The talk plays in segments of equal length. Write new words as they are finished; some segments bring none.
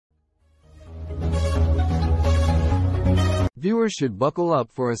Viewers should buckle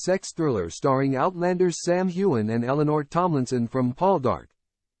up for a sex thriller starring Outlander's Sam Heughan and Eleanor Tomlinson from Poldark.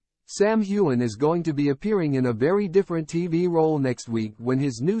 Sam Heughan is going to be appearing in a very different TV role next week when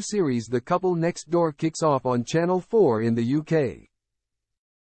his new series The Couple Next Door kicks off on Channel 4 in the UK.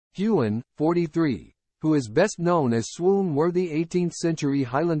 Heughan, 43, who is best known as swoon-worthy 18th-century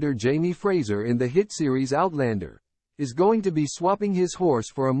Highlander Jamie Fraser in the hit series Outlander, is going to be swapping his horse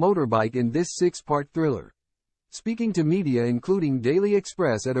for a motorbike in this 6-part thriller. Speaking to media including Daily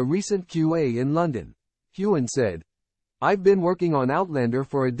Express at a recent QA in London, Heughan said, "I've been working on Outlander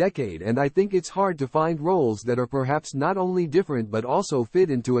for a decade and I think it's hard to find roles that are perhaps not only different but also fit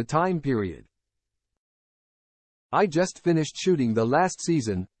into a time period. I just finished shooting the last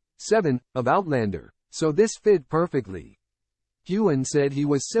season, 7, of Outlander, so this fit perfectly." Heughan said he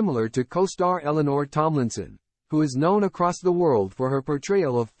was similar to co-star Eleanor Tomlinson, who is known across the world for her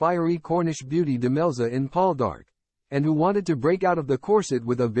portrayal of fiery Cornish beauty Demelza in Poldark, and who wanted to break out of the corset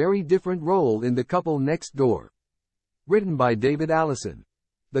with a very different role in The Couple Next Door. Written by David Allison,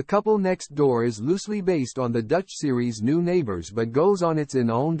 The Couple Next Door is loosely based on the Dutch series New Neighbours but goes on its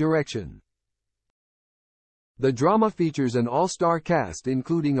own direction. The drama features an all-star cast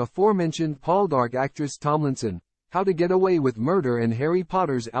including aforementioned Poldark actress Tomlinson, How to Get Away with Murder and Harry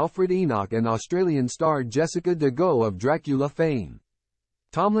Potter's Alfred Enoch and Australian star Jessica de Go of Dracula fame.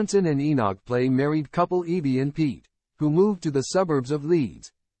 Tomlinson and Enoch play married couple Evie and Pete, who move to the suburbs of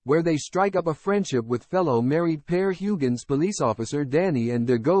Leeds, where they strike up a friendship with fellow married pair Heughan's police officer Danny and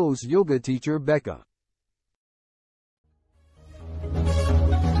de Go's yoga teacher Becca.